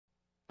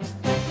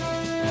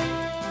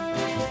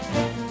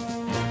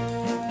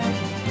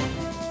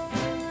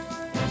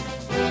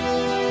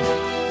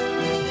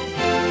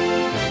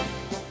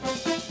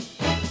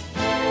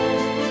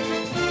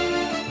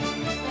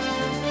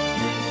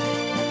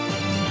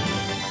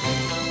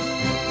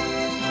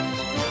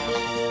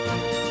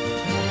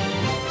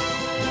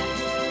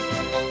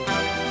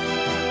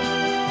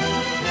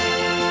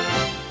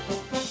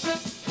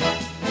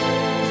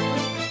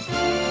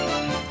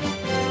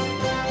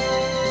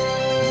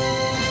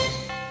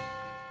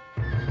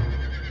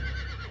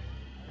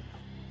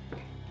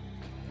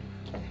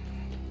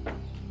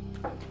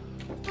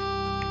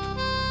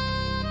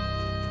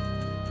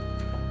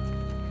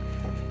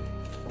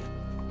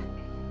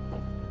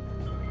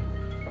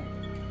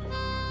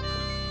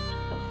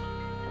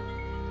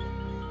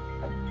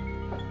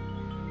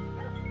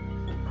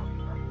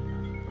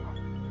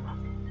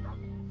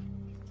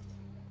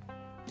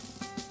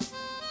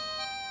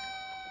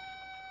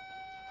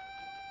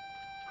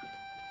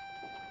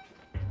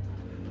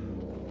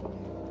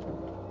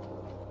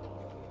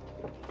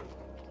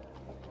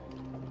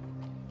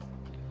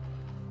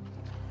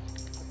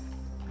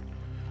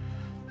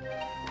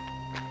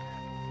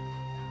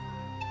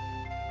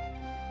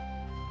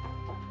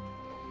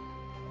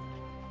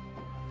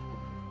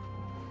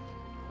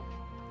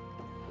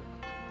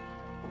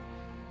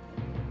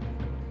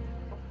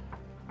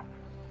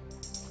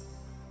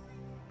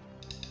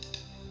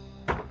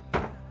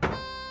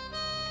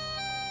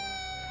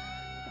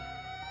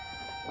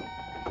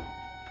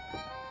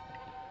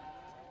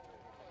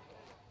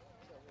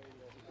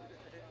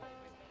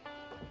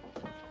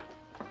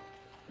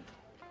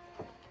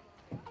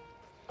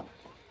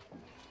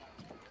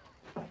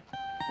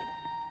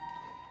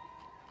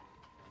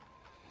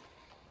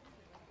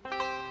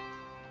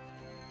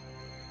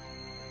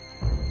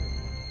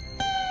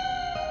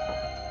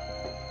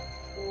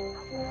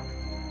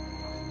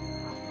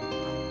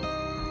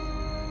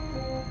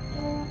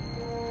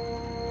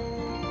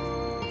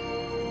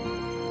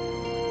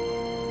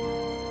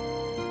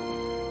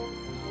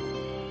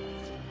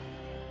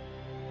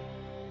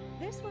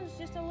This one's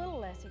just a little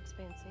less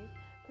expensive,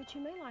 but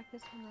you may like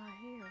this one right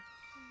here.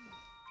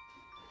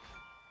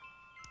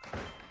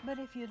 But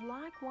if you'd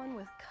like one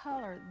with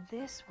color,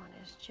 this one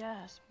is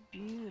just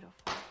beautiful.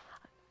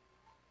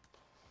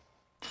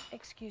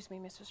 Excuse me,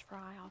 Mrs.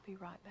 Fry, I'll be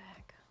right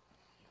back.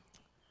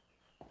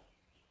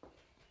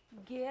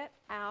 Get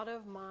out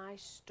of my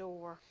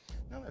store.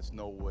 Now, that's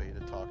no way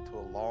to talk to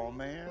a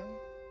lawman.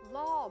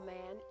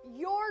 Lawman?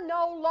 You're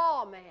no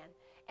lawman.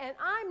 And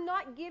I'm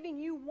not giving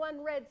you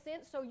 1 red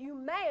cent, so you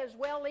may as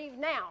well leave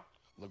now.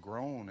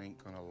 Lagrone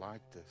ain't gonna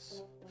like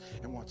this.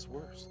 And what's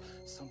worse,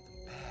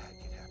 something bad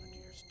could happen to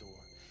your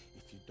store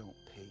if you don't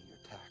pay your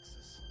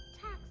taxes.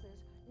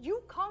 Taxes?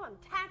 You call them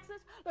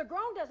taxes?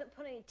 Lagrone doesn't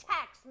put any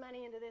tax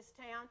money into this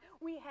town.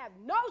 We have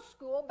no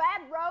school,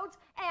 bad roads,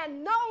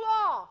 and no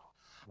law.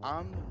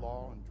 I'm the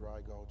law in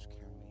Dry Gulch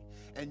County,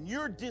 and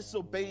you're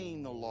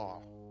disobeying the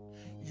law.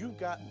 You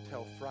got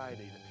until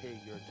Friday to pay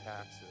your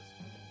taxes,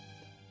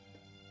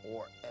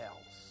 or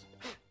else.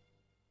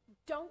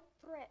 Don't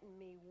threaten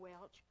me,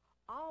 Welch.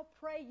 I'll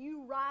pray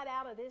you right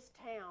out of this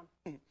town.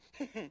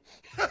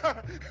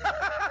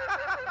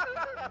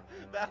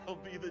 That'll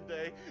be the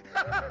day.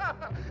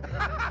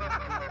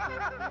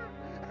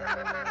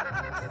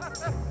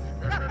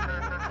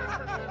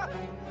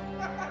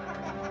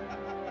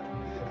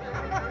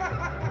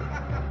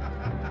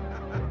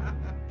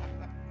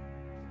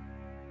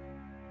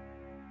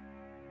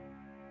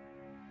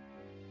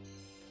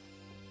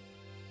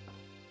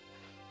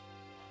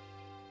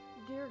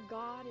 Dear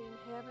God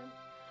in heaven,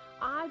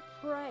 I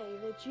pray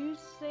that you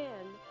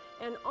send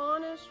an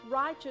honest,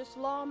 righteous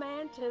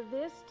lawman to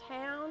this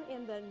town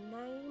in the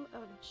name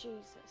of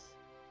Jesus.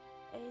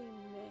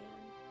 Amen.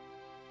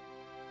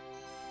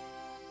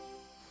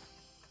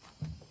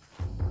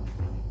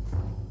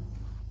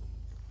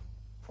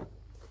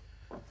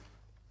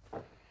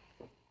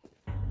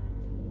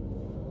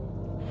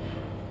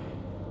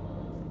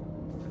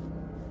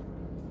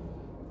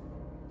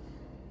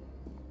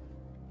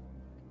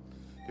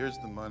 Here's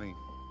the money.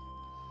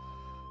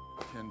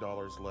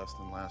 $10 less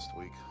than last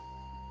week.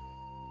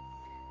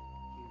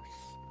 You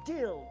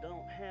still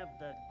don't have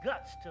the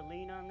guts to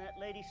lean on that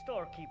lady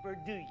storekeeper,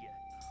 do you?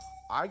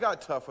 I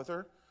got tough with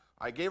her.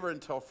 I gave her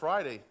until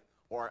Friday,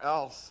 or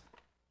else.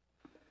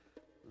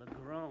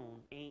 Lagrone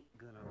ain't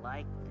gonna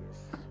like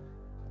this.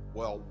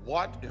 Well,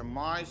 what am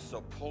I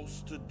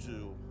supposed to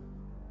do?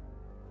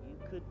 You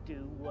could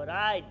do what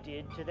I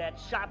did to that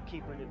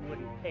shopkeeper that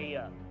wouldn't pay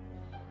up.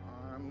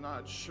 I'm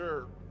not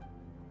sure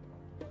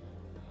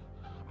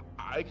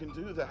I can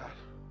do that.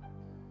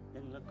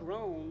 Then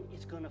Lagrone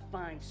is gonna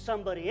find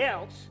somebody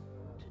else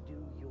to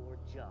do your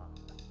job.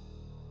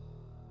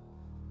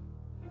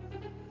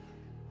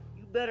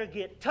 You better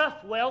get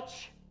tough,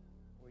 Welch,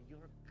 or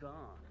you're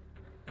gone.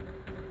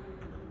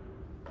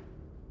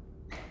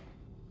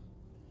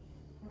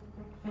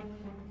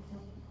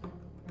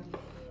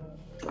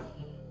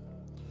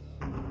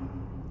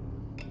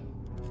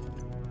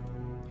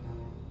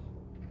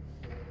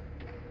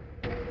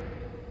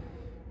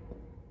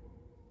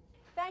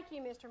 Thank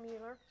you, Mr.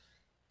 Mueller.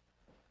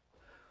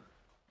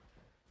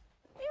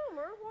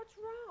 Elmer, what's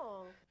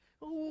wrong?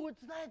 Oh,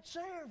 it's that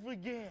sheriff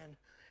again.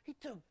 He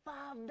took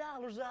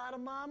 $5 out of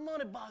my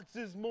money box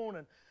this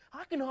morning.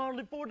 I can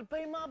hardly afford to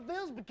pay my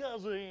bills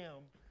because of him.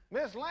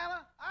 Miss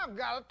Lana, I've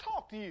got to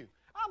talk to you.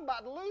 I'm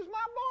about to lose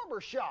my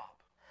barber shop.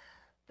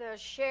 The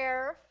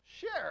sheriff?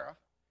 Sheriff?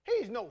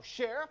 He's no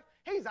sheriff.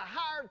 He's a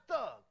hired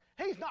thug.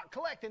 He's not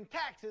collecting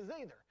taxes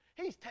either.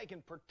 He's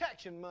taking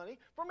protection money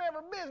from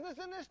every business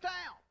in this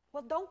town.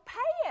 Well, don't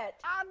pay it.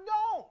 I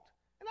don't.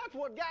 And that's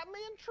what got me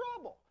in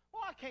trouble.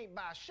 Well, I can't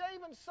buy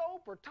shaving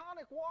soap or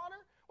tonic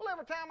water. Well,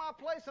 every time I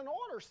place an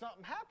order,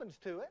 something happens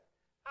to it.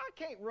 I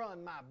can't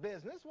run my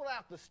business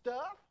without the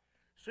stuff.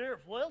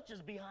 Sheriff Welch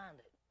is behind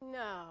it.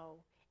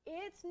 No,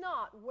 it's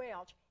not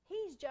Welch.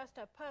 He's just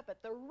a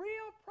puppet. The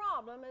real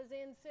problem is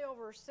in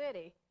Silver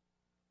City.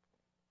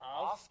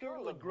 Oscar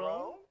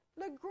Lagrone?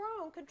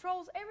 Lagrone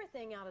controls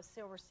everything out of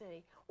Silver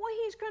City. Well,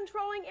 he's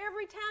controlling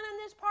every town in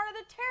this part of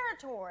the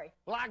territory.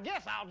 Well, I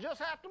guess I'll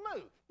just have to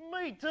move.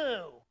 Me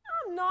too.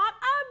 I'm not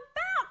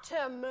about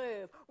to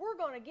move. We're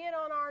going to get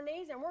on our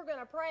knees and we're going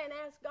to pray and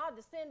ask God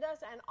to send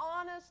us an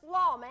honest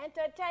lawman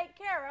to take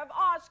care of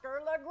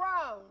Oscar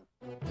Lagrone.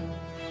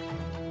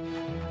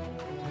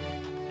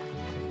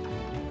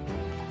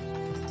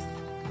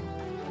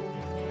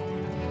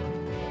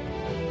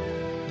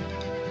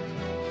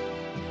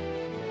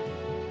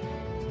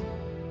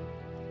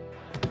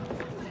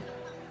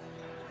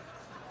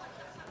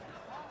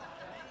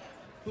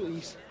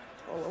 Please,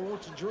 all I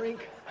want's a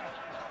drink.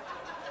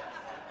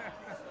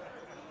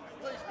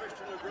 Please,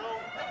 Mr.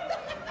 Lagrone.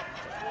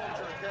 Just one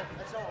drink,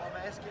 that's all I'm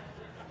asking.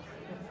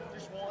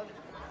 Just one.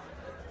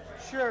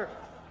 Sure.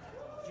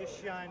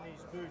 Just shine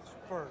these boots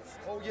first.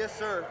 Oh, yes,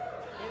 sir.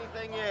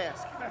 Anything you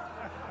ask.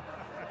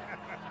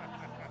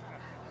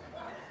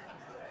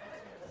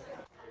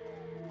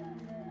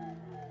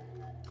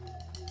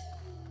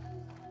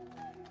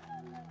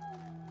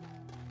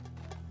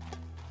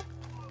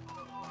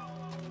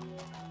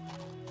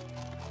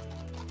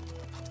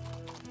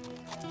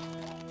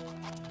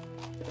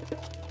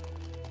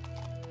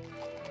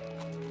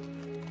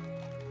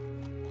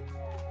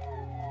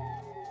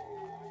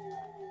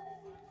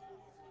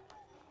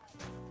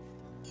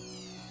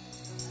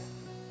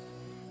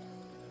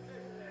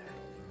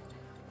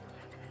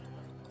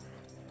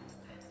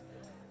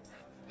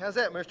 How's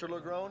that, Mr.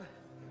 Lagrone?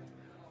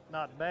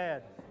 Not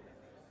bad.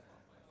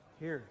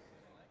 Here.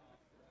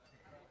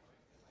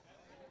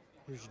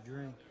 Here's your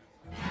drink.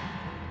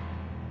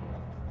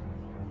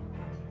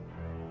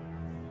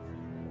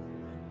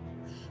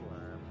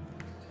 Slime.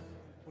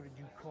 What did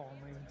you call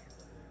me?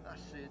 I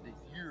said that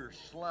you're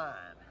slime.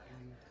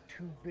 You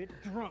two-bit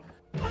drunk.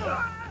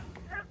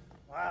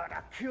 I'll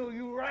kill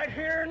you right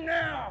here and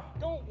now.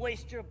 Don't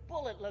waste your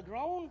bullet,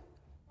 Lagrone.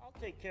 I'll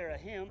take care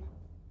of him.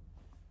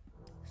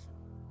 Listen,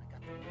 I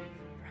got the word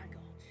from Dry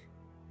Gulch.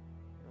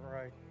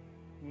 Right.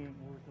 He ain't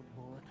worth a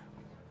bullet.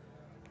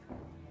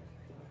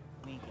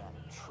 We got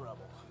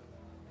trouble.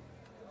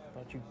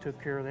 Thought you took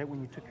care of that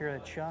when you took care of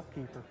that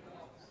shopkeeper.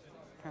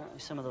 Apparently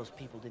some of those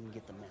people didn't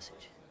get the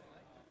message.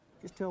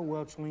 Just tell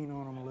Welch lean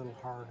on him a little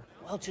harder.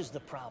 Welch is the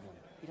problem.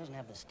 He doesn't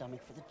have the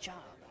stomach for the job.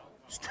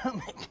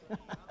 Stomach?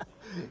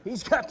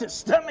 He's got the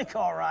stomach,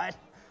 all right.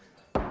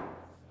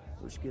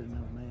 Let's get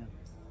another man.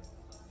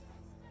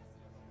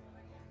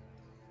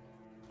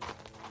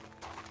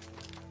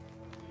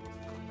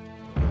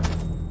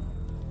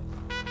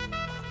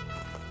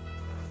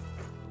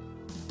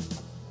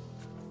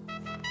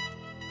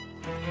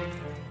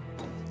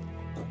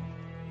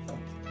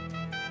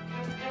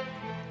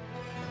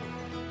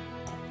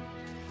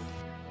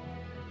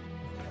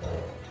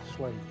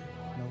 Slade.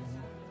 No.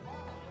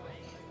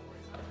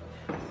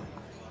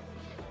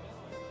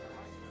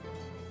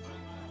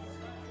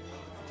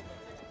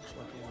 Looks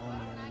like a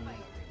woman.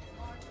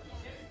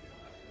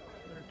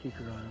 Better keep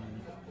your eye on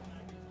me.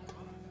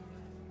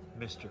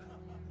 Mister,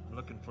 I'm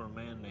looking for a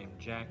man named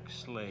Jack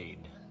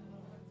Slade.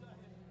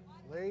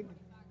 Slade?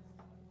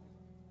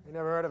 You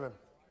never heard of him.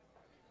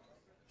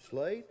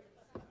 Slade?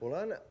 Well,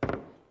 I know.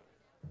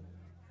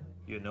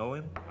 You know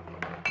him?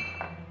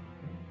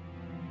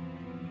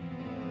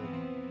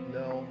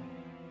 No,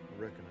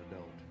 I reckon I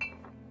don't.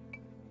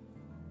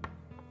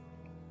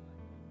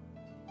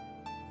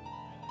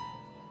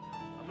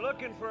 I'm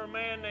looking for a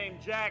man named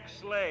Jack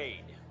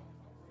Slade.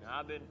 Now,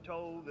 I've been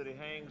told that he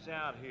hangs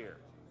out here.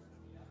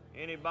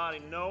 Anybody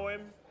know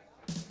him?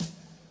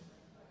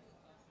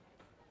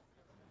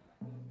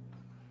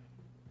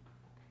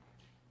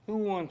 Who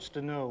wants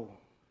to know?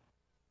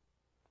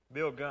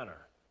 Bill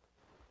Gunter,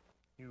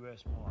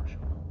 U.S.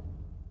 Marshal.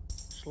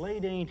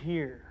 Slade ain't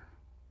here,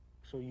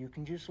 so you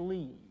can just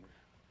leave.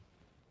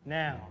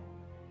 Now.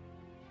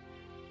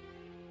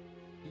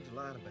 He's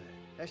lying about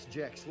it. That's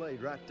Jack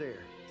Slade right there.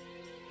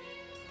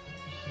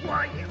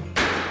 Why you?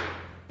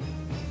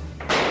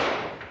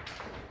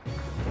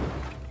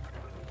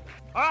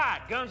 All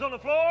right, guns on the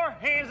floor,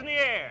 hands in the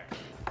air.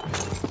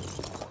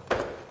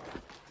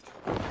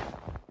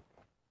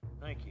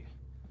 Thank you.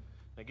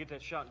 Now get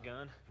that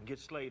shotgun and get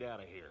Slade out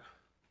of here.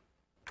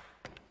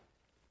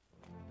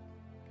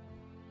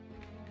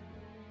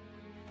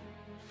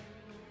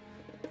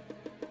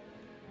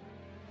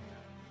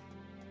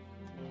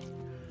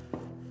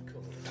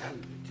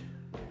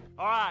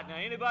 All right, now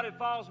anybody that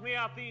follows me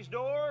out these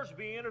doors will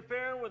be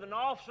interfering with an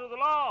officer of the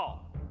law.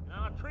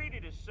 Now, I treat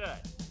it as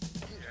such.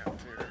 Get out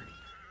there.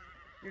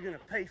 You're gonna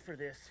pay for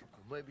this.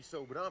 Well, maybe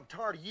so, but I'm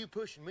tired of you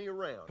pushing me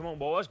around. Come on,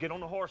 boys, get on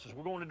the horses.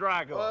 We're going to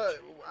Dry Gulch.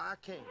 I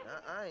can't.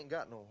 I ain't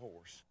got no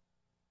horse.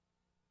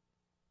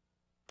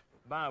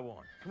 Buy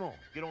one. Come on,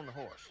 get on the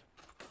horse.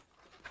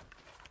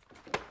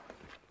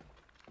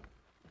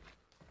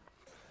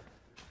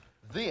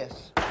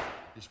 This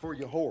is for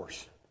your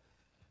horse.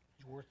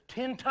 He's worth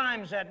 10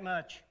 times that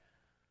much.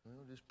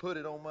 Well, just put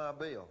it on my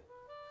bill.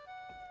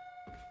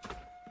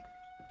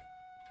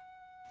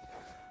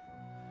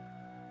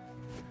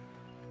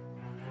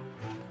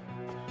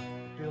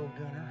 Bill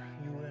Gunter,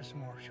 U.S.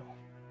 Marshal.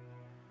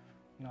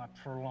 Not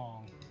for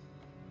long.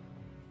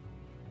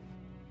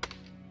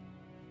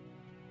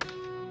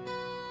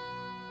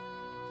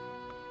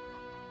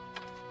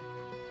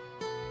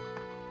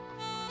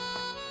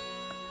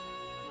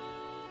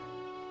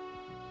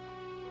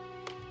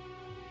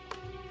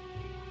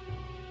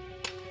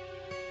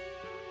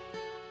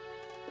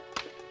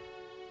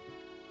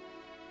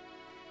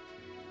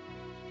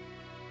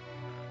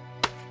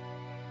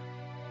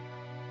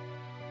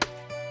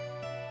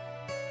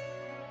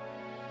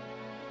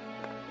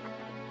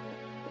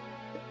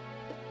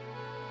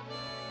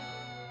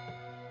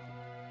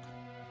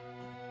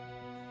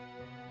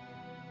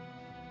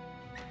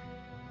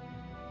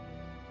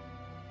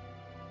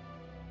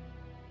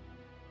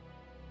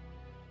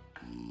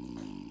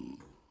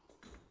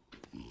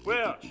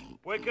 Welch,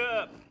 wake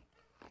up.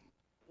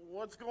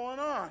 What's going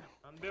on?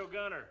 I'm Bill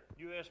Gunter,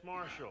 U.S.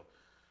 Marshal.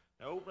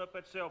 Now open up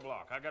that cell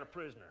block. I got a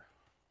prisoner.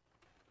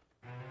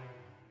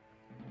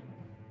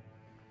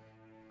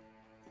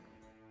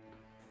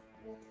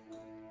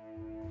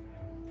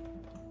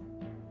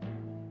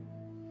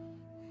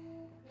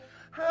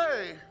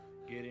 Hey,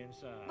 Get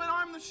inside. but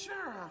I'm the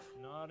sheriff.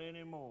 Not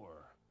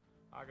anymore.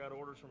 I got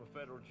orders from a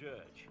federal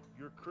judge.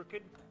 You're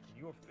crooked, and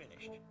you're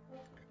finished.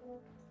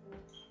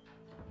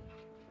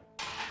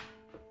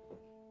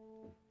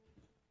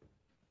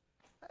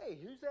 Hey,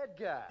 who's that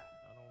guy?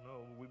 I don't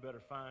know. We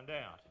better find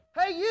out.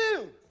 Hey,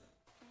 you!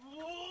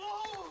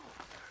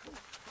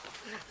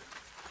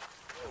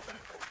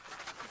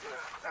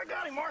 I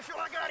got him, Marshal.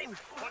 I got him.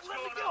 What's Let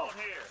me going go. on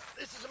here?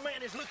 This is a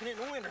man who's looking in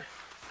the winter.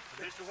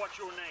 Mister, what's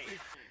your name?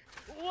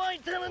 Well, I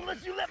ain't telling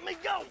unless you let me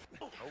go.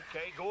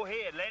 Okay, go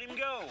ahead. Let him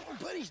go.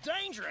 But he's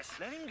dangerous.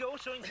 Let him go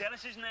so he can tell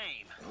us his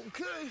name.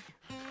 Okay.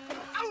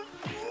 Oh,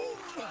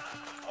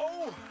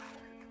 oh,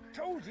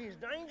 told you he's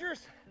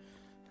dangerous.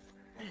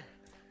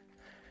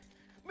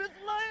 Miss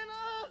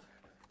Lana!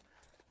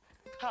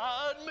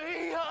 Hide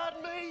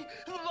me!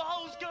 The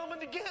law's coming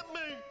to get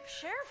me!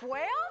 Sheriff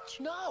Welch?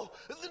 No,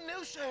 the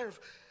new sheriff.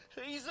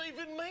 He's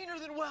even meaner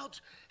than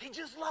Welch. He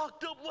just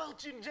locked up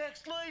Welch and Jack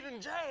Slade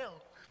in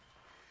jail.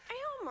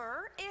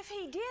 Elmer, if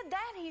he did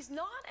that, he's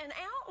not an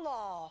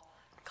outlaw.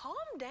 Calm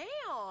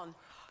down.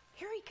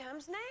 Here he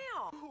comes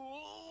now.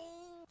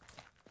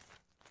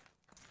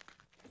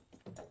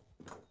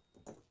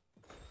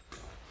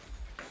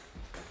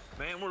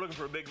 Man, we're looking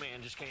for a big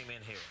man. Just came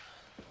in here.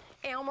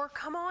 Elmer,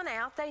 come on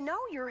out. They know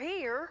you're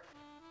here.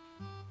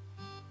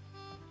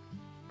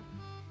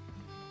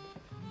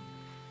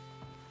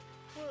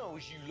 Well,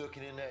 was you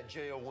looking in that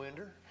jail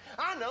window?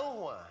 I know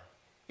why.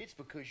 It's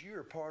because you're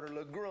a part of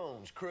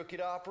Lagrone's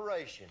crooked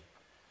operation.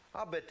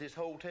 I bet this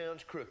whole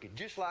town's crooked,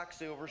 just like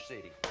Silver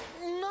City.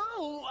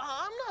 No,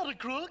 I'm not a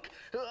crook.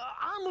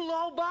 I'm a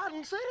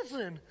law-abiding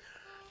citizen.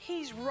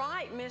 He's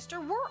right,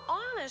 mister. We're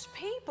honest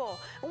people.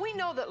 We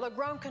know that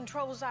Lagrone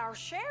controls our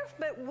sheriff,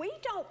 but we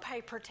don't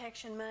pay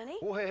protection money.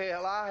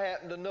 Well, I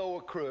happen to know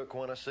a crook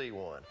when I see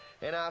one,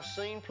 and I've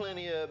seen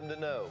plenty of them to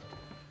know.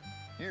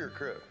 You're a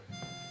crook.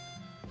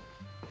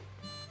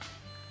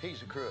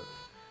 He's a crook.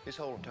 This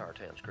whole entire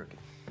town's crooked.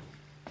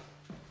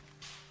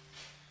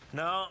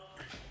 No,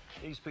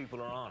 these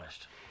people are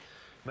honest.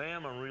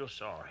 Ma'am, I'm real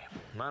sorry.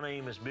 My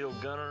name is Bill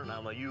Gunter, and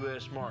I'm a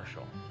U.S.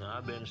 Marshal. Now,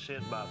 I've been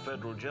sent by a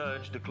federal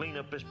judge to clean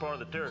up this part of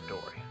the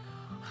territory.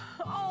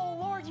 Oh,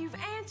 Lord, you've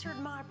answered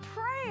my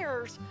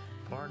prayers.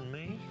 Pardon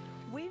me?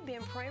 We've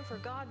been praying for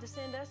God to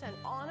send us an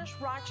honest,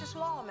 righteous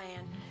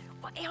lawman.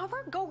 Well,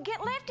 Elmer, go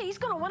get Lefty. He's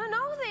going to want to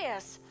know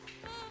this.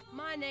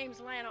 My name's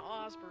Lana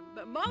Osborne,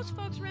 but most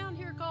folks around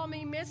here call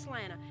me Miss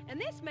Lana, and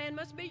this man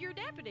must be your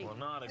deputy. Well,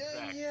 not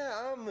exactly.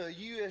 Yeah, I'm the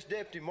U.S.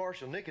 Deputy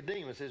Marshal.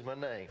 Nicodemus is my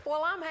name.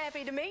 Well, I'm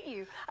happy to meet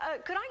you.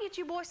 Could I get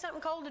you boys something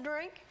cold to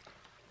drink?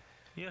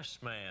 Yes,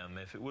 ma'am.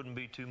 If it wouldn't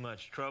be too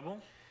much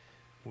trouble,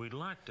 we'd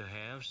like to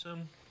have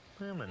some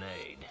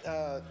lemonade.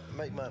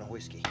 Make mine a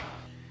whiskey.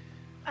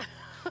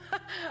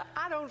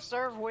 I don't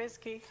serve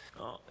whiskey.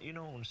 You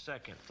know, on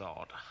second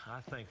thought,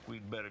 I think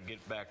we'd better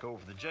get back over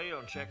to the jail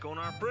and check on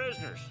our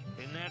prisoners.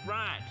 Isn't that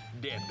right,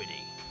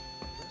 deputy?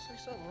 Did I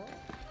say something wrong?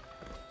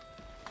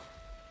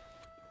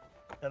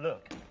 Now,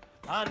 look,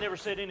 I never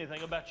said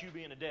anything about you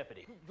being a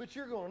deputy. But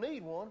you're gonna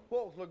need one.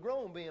 What with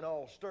Lagrone being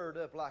all stirred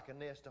up like a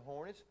nest of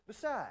hornets?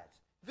 Besides,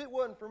 if it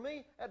wasn't for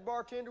me, that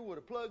bartender would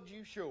have plugged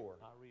you sure.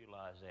 I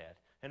realize that,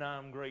 and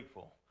I'm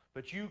grateful.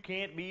 But you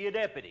can't be a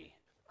deputy.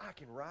 I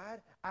can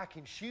ride, I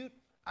can shoot,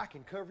 I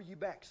can cover you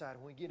backside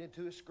when we get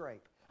into a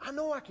scrape. I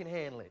know I can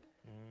handle it.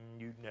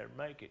 You'd never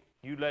make it.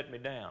 You let me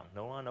down.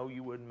 No, I know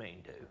you wouldn't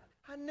mean to.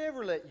 I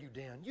never let you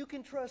down. You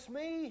can trust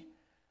me.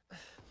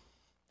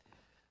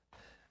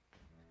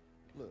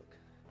 Look,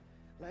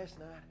 last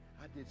night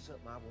I did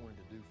something I wanted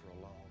to do for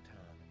a long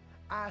time.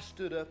 I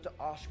stood up to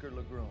Oscar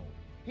Lagrone.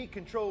 He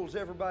controls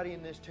everybody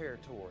in this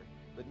territory,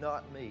 but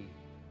not me.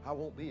 I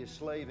won't be a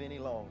slave any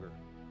longer.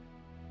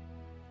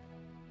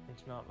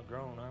 It's not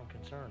Lagrone I'm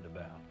concerned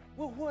about.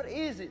 Well, what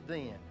is it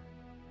then?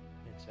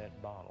 It's that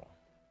bottle.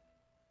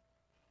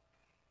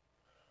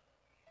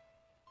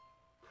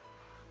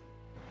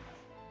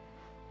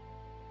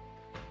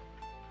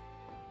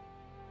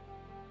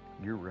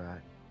 You're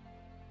right.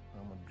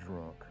 I'm a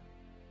drunk.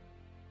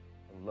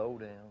 A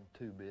low-down,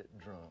 two-bit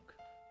drunk.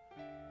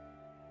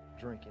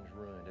 Drinking's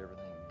ruined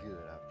everything good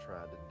I've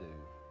tried to do.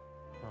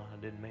 Well, I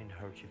didn't mean to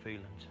hurt your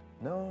feelings.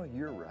 No,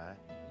 you're right.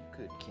 You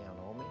could count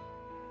on me.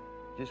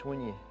 Just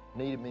when you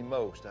needed me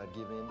most, I'd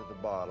give in to the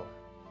bottle.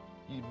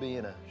 You'd be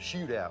in a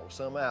shootout with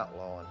some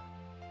outlaw,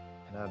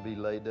 and I'd be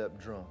laid up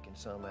drunk in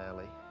some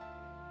alley.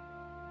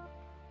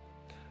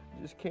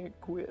 Just can't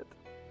quit.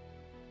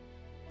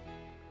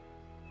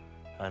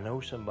 I know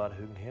somebody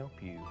who can help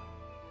you.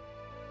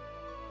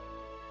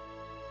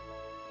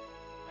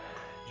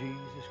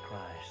 Jesus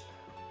Christ,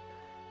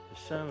 the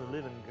Son of the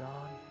living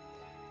God,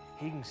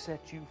 He can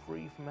set you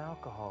free from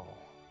alcohol.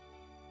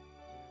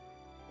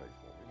 Pray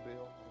for me,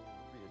 Bill. I don't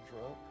want to be a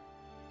drunk.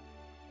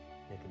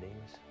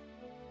 Nicodemus,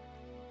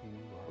 you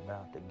are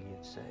about to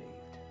get saved.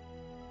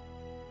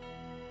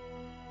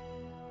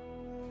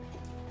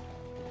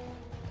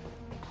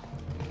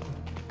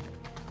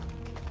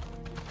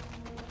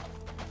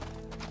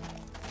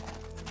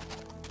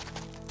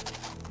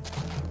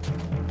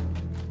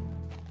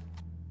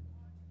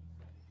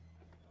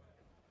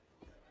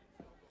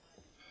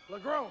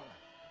 Lagrone,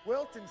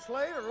 Welch and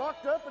Slade are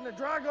locked up in the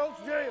Dry Gulch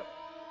jail.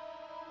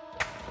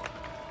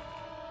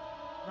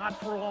 Not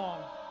for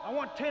long. I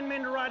want 10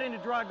 men to ride into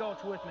Dry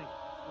Gulch with me.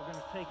 We're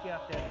going to take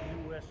out that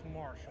U.S.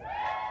 Marshal.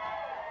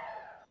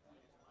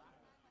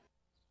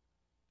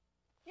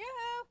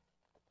 Yoo-hoo!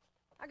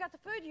 I got the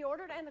food you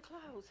ordered and the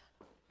clothes.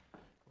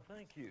 Well,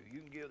 thank you. You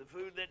can give the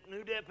food to that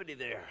new deputy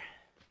there.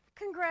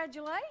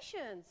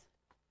 Congratulations.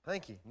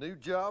 Thank you. New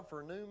job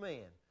for a new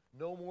man.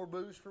 No more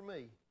booze for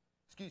me.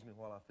 Excuse me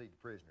while I feed the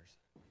prisoners.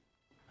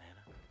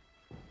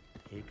 Lana,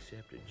 he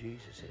accepted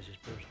Jesus as his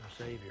personal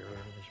Savior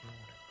early this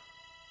morning.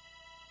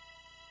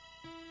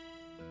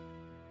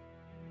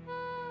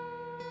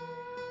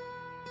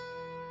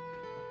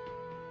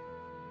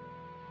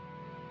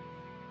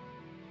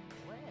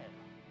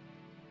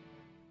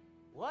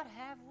 What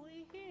have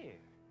we here?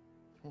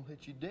 Well,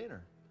 it's your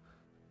dinner.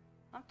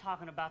 I'm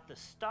talking about the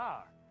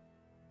star.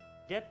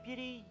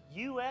 Deputy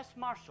U.S.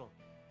 Marshal.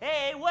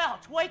 Hey,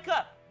 Welch, wake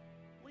up!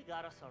 We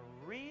got us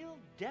a real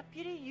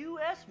Deputy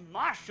U.S.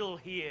 Marshal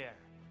here.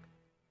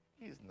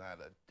 He's not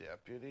a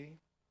deputy.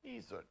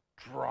 He's a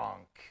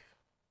drunk.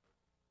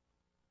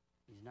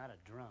 He's not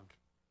a drunk.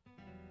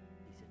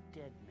 He's a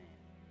dead man.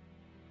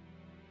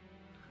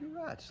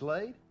 You're right,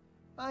 Slade.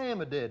 I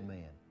am a dead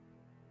man.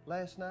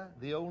 Last night,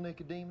 the old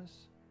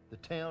Nicodemus, the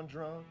town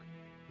drunk,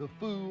 the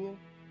fool,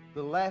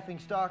 the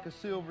laughingstock of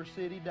Silver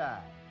City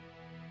died.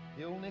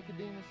 The old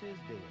Nicodemus is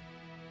dead.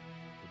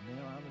 But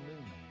now I'm a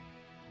new man.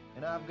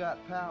 And I've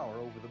got power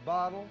over the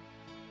bottle,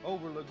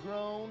 over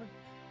Lagrone,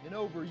 and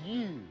over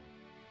you.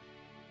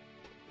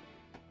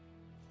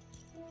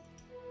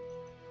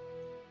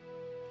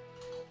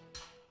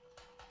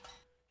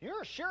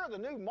 You're sure the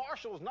new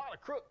Marshal's not a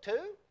crook,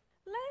 too?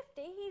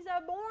 Lefty, he's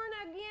a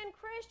born-again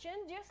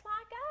Christian just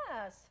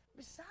like us.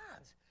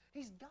 Besides,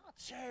 he's got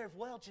Sheriff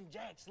Welch and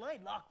Jack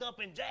Slade locked up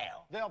in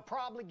jail. They'll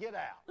probably get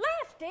out.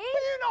 Lefty!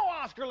 You know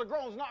Oscar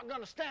Lagrone's not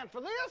going to stand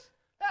for this.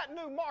 That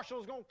new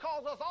Marshal's going to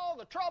cause us all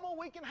the trouble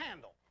we can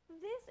handle.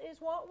 This is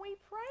what we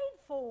prayed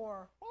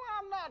for. Well,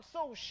 I'm not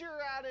so sure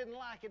I didn't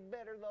like it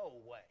better the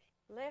old way.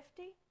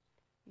 Lefty,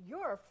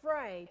 you're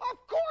afraid.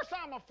 Of course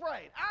I'm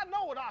afraid. I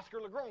know what Oscar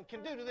Lagrone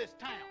can do to this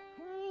town.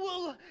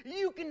 Well,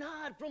 you can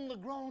hide from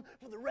Lagrone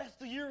for the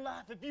rest of your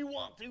life if you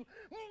want to,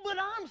 but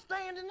I'm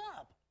standing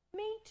up.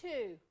 Me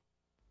too.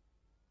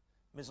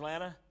 Miss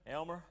Lana,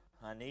 Elmer,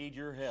 I need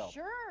your help.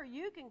 Sure,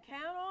 you can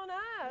count on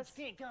us.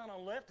 You can't count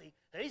on Lefty.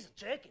 He's a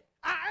chicken.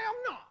 I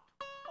am not.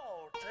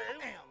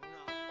 R2. Am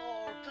not.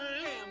 R2.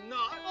 Am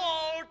not.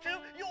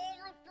 R2,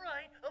 you're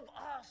afraid of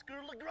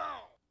Oscar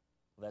Lagrone.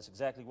 Well, that's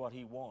exactly what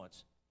he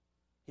wants.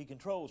 He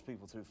controls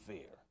people through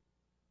fear.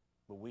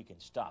 But we can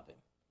stop him.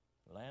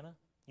 Lana,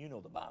 you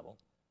know the Bible.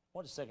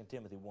 What does 2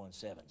 Timothy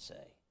 1:7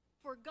 say?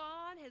 For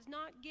God has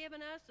not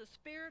given us a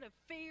spirit of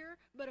fear,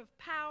 but of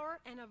power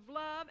and of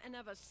love and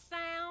of a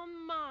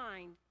sound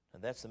mind.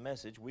 And that's the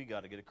message we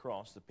got to get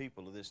across to the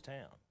people of this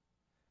town.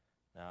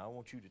 Now, I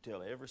want you to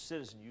tell every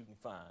citizen you can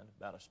find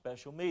about a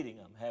special meeting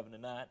I'm having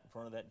tonight in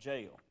front of that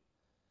jail.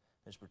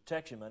 This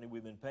protection money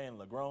we've been paying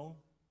Lagrone,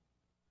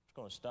 it's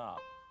going to stop.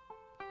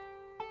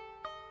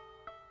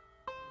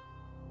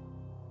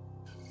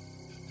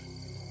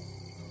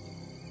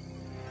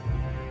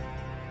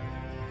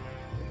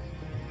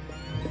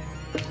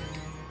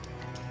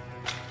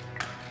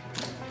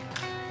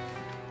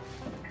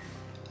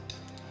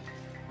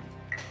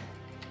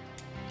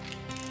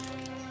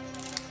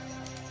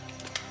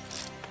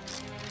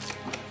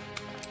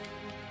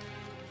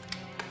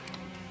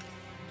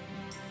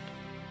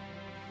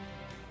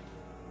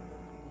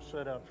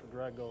 Set out for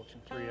Dry Gulch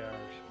in 3 hours.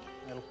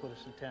 That'll put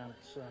us in town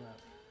at sunup.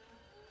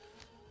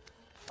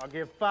 I'll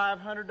give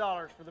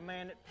 $500 for the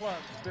man that plugs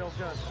Bill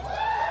Gunter.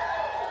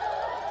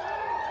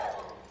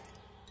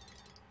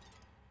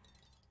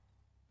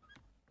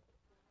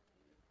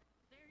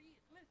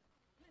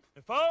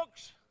 And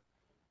folks,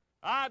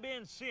 I've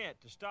been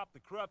sent to stop the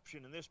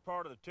corruption in this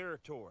part of the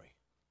territory.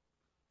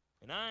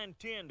 And I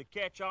intend to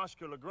catch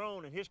Oscar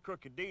Lagrone and his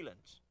crooked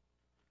dealings.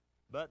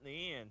 But in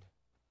the end,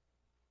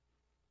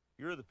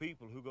 you're the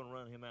people who are going to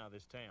run him out of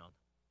this town.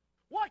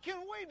 What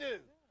can we do?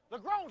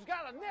 Lagrone's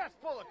got a nest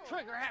full of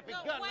trigger-happy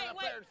gunmen up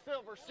there in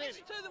Silver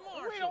City. Listen to the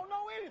marshal. We don't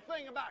know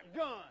anything about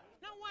guns.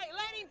 No, wait,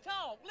 let him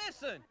talk.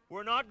 Listen.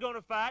 We're not going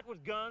to fight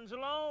with guns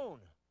alone.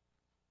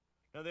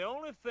 Now, the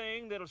only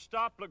thing that'll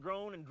stop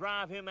Lagrone and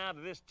drive him out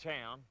of this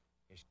town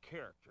is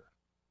character.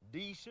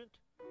 Decent,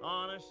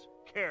 honest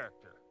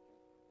character.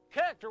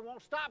 Character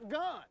won't stop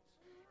guns.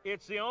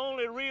 It's the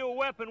only real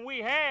weapon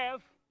we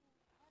have.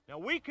 Now,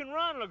 we can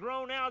run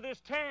Lagrone out of this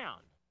town,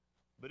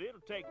 but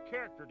it'll take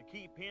character to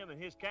keep him and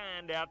his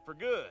kind out for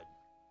good.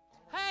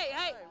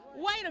 Hey,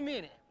 wait a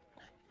minute.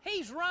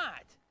 He's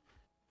right.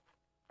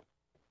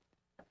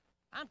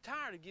 I'm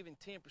tired of giving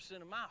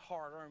 10% of my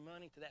hard-earned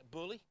money to that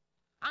bully.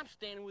 I'm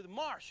standing with the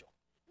marshal.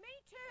 Me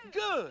too.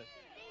 Good.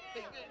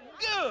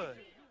 Good.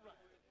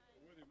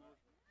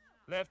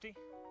 Lefty,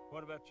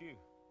 what about you?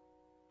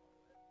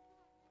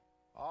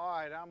 All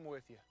right, I'm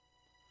with you.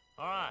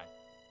 All right.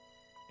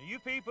 Now, you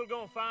people are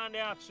going to find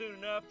out soon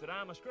enough that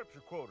I'm a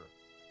scripture quoter.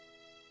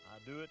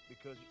 I do it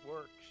because it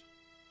works.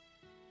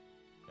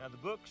 Now, the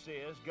book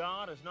says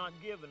God has not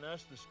given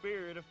us the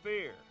spirit of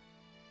fear.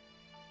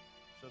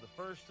 So the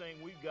first thing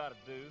we've got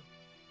to do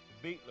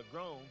to beat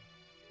Lagrone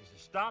is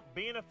to stop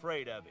being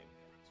afraid of him.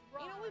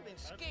 You know, we've been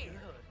scared.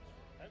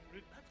 That's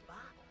Bible.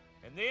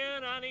 And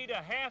then I need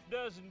a half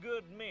dozen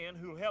good men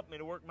who'll help me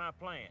to work my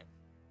plan.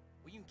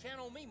 Well, you can count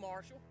on me,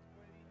 Marshal.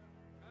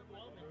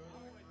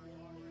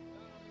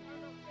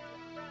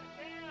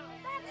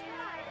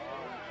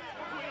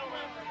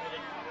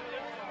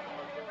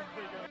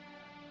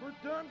 We're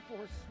done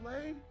for,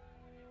 Slade.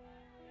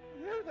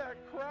 You hear that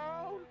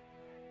crowd?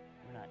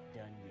 We're not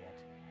done yet.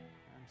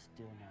 I'm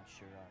still not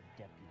sure our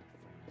deputy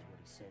friend is what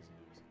he says he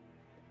is.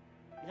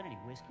 You got any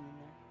whiskey in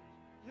there?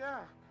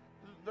 Yeah,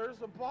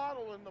 there's a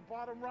bottle in the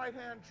bottom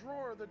right-hand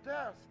drawer of the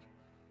desk.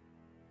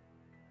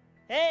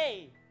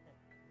 Hey!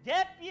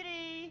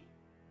 Deputy!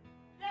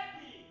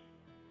 Deputy!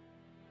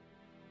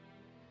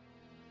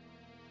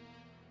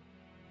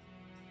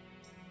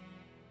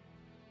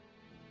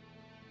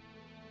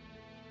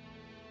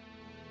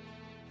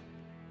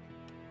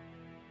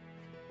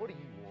 What do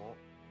you want?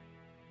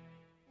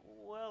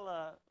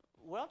 Well,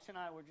 Welch and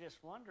I were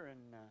just wondering,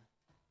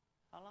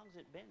 how long's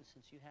it been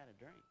since you had a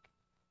drink?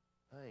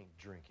 I ain't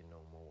drinking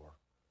no more.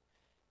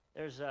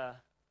 There's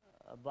a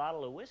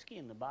bottle of whiskey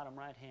in the bottom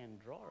right-hand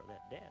drawer of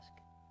that desk.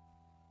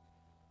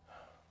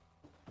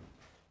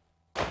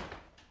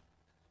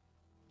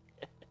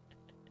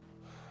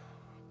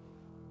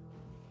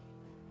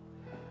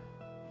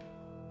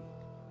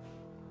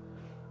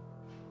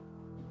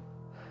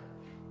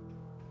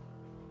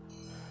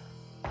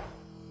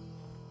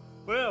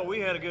 Well, we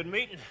had a good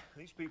meeting.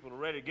 These people are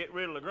ready to get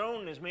rid of Lagrone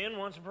and his men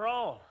once and for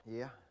all.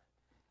 Yeah?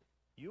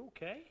 You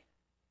okay?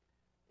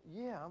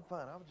 Yeah, I'm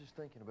fine. I was just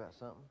thinking about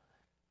something.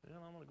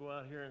 Well, I'm gonna go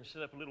out here and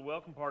set up a little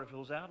welcome party for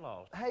those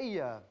outlaws.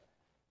 Hey,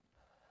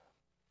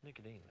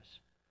 Nicodemus,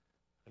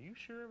 are you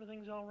sure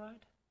everything's all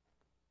right?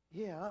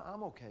 Yeah,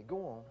 I'm okay.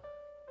 Go on.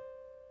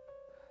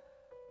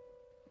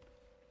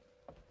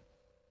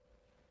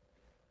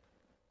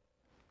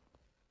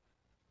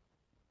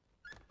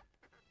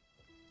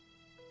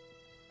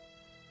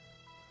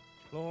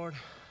 Lord,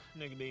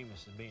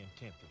 Nicodemus is being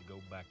tempted to go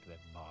back to that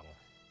bottle.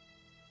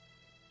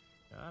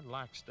 Now, I'd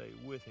like to stay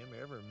with him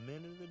every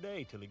minute of the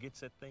day till he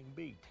gets that thing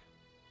beat.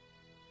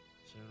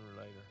 Sooner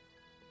or later,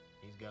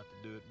 he's got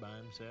to do it by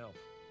himself.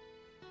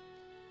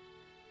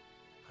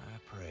 I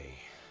pray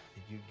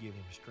that you'd give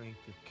him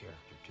strength of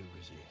character to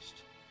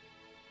resist.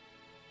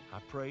 I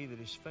pray that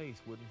his faith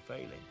wouldn't fail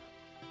him.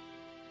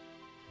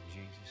 In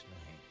Jesus'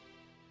 name,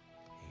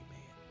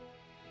 amen.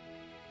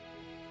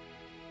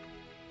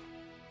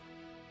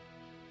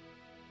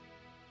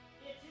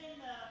 It's in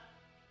the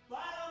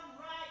bottom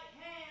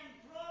right-hand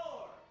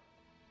drawer.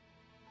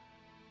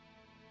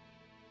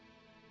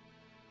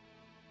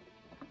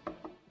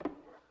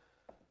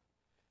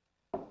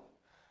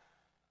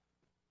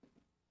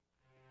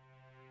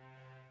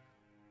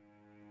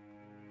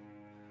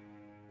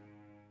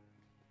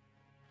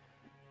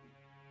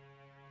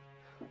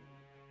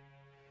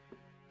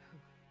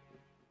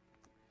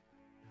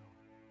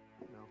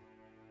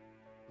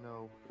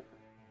 No.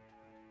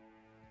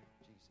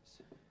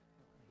 Jesus.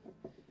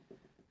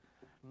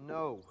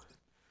 No.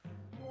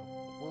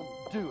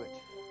 Won't do it.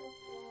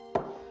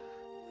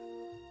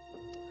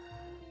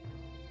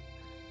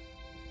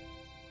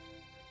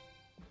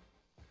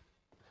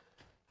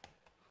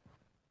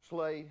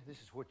 Slade, this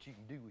is what you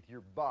can do with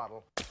your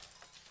bottle.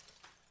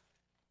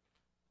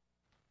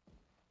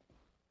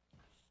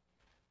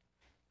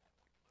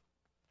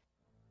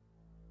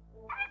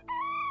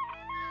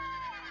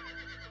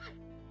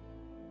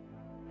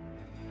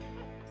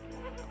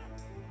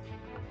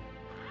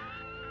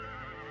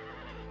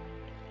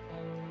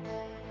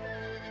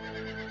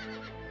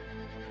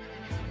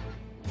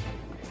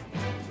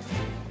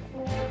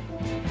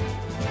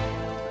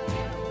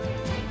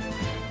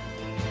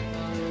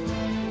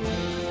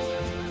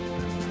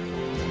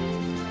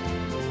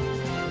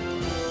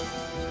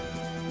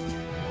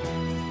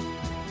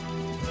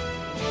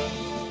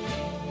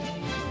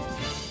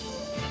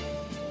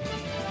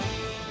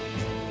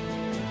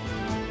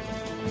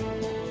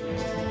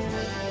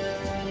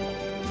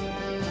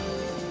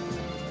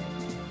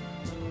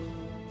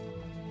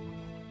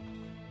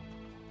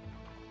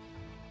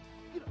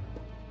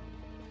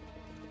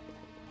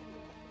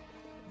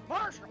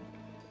 Marshal,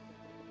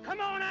 come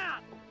on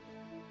out.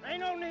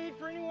 Ain't no need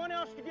for anyone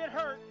else to get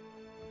hurt.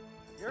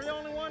 You're the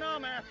only one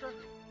I'm after.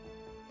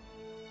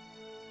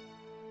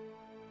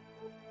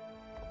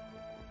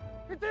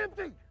 It's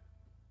empty.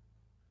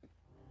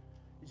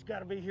 He's got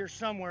to be here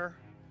somewhere.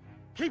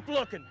 Keep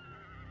looking.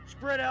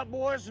 Spread out,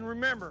 boys, and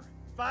remember,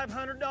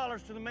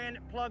 $500 to the man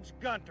that plugs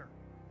Gunter.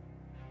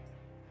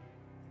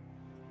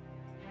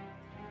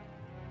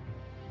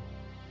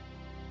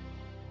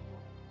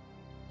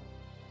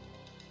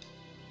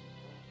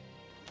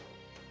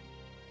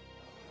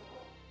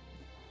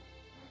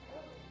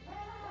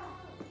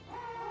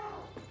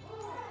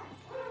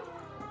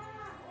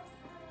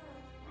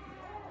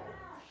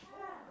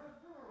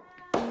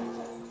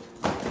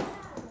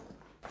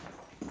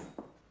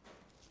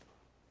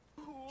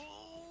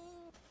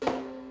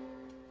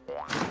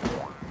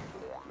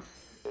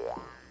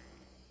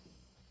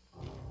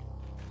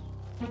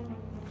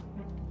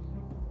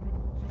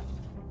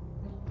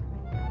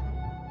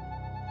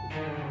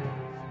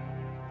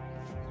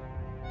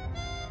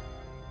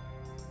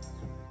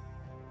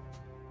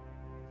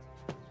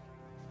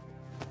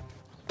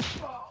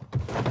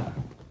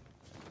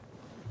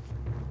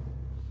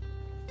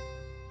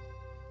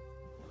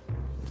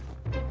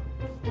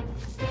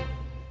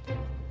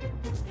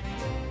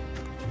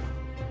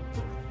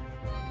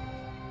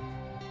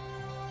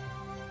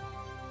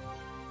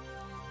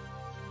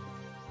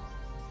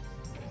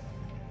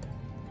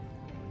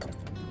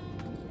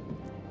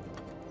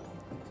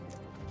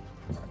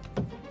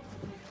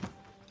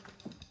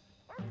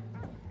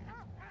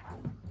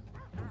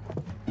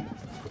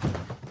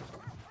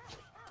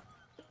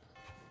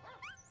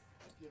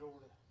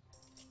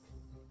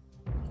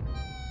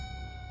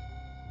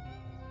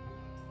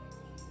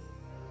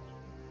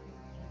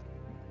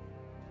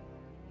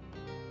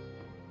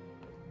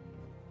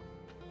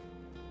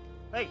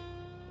 Hey!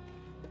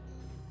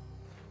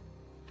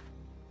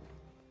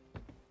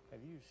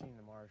 Have you seen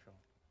the Marshal?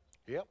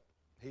 Yep,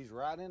 he's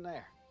right in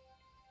there.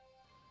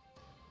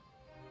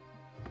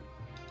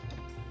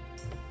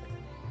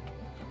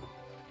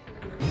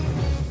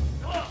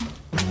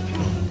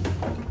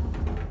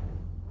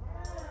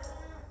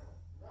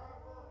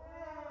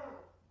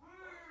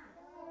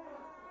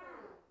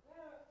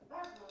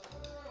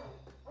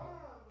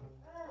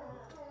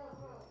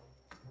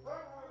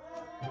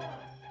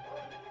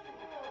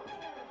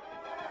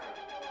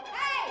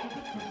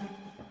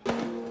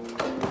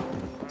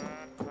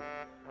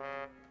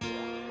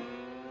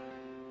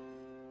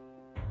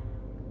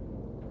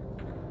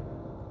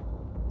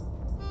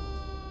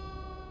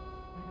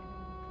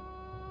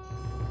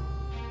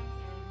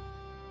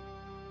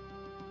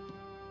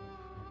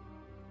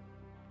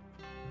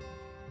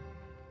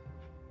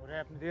 What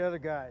happened to the other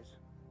guys?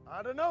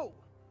 I don't know.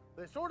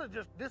 They sort of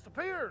just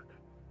disappeared.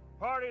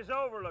 Party's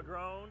over,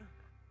 Lagrone.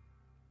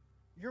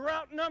 You're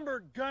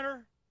outnumbered,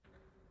 Gunter.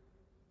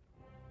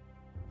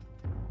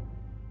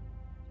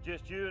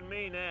 Just you and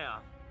me now.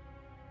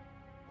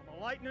 I'm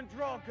a lightning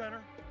draw,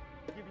 Gunter.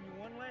 Giving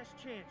you one last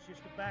chance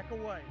just to back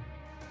away.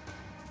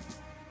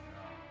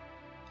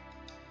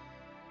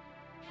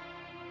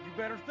 You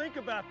better think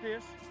about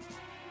this.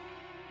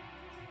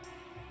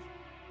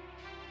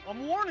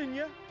 I'm warning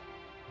you.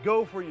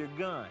 Go for your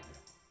gun.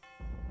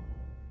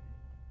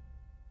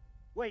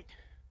 Wait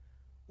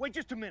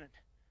just a minute.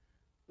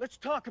 Let's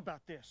talk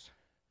about this.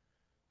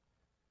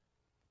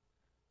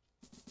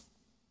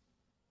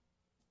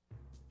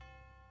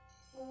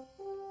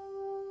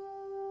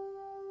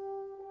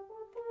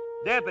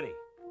 Deputy,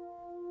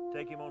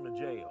 take him on to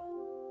jail.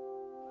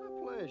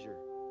 My pleasure.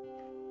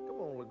 Come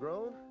on,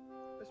 Lagrone.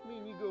 Let's me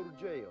and you go to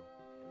jail.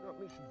 I got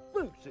me some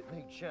boots that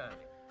need shining.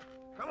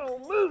 Come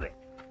on, move it!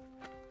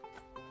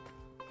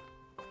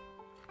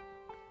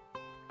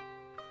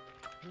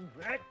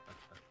 Move that.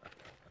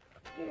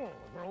 Come on,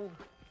 Lagrone.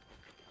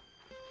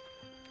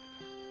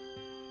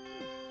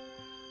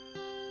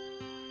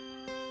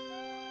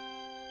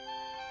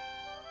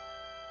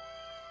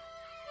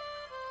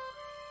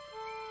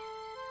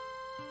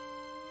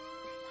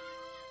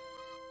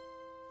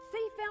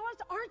 See,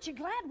 fellas, aren't you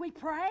glad we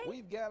prayed?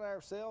 We've got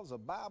ourselves a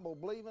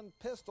Bible-believing,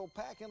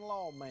 pistol-packing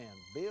lawman,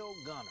 Bill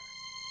Gunter.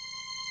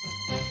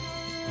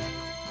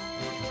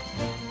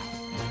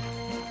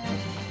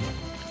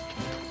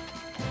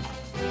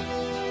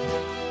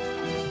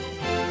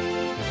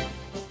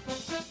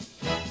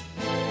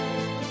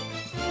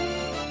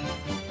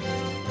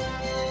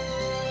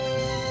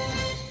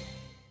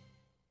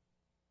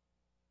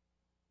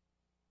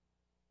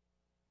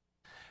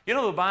 You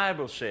know, the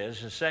Bible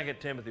says in 2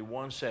 Timothy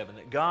 1:7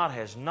 that God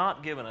has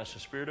not given us a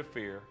spirit of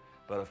fear,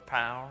 but of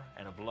power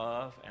and of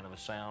love and of a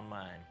sound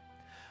mind.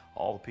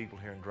 All the people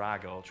here in Dry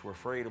Gulch were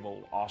afraid of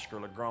old Oscar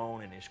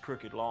Lagrone and his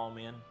crooked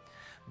lawmen.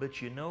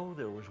 But you know,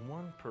 there was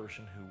one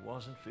person who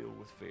wasn't filled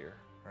with fear.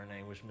 Her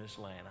name was Miss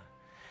Lana.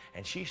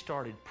 And she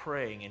started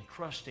praying and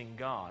trusting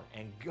God.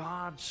 And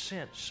God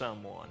sent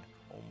someone,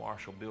 old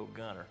Marshal Bill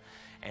Gunter.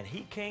 And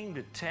he came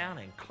to town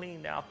and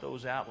cleaned out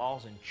those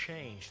outlaws and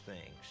changed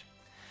things.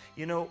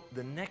 You know,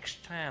 the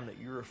next time that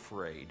you're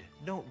afraid,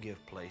 don't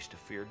give place to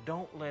fear.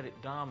 Don't let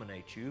it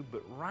dominate you,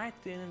 but right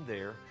then and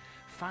there,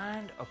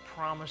 find a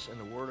promise in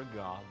the Word of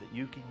God that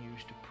you can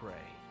use to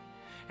pray.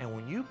 And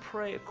when you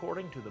pray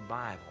according to the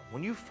Bible,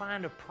 when you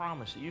find a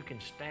promise that you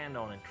can stand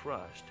on and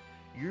trust,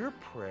 your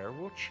prayer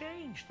will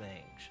change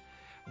things.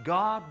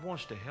 God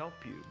wants to help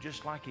you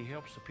just like He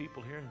helps the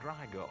people here in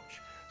Dry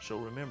Gulch. So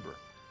remember,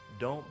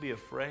 don't be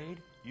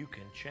afraid. You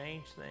can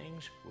change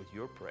things with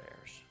your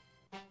prayers.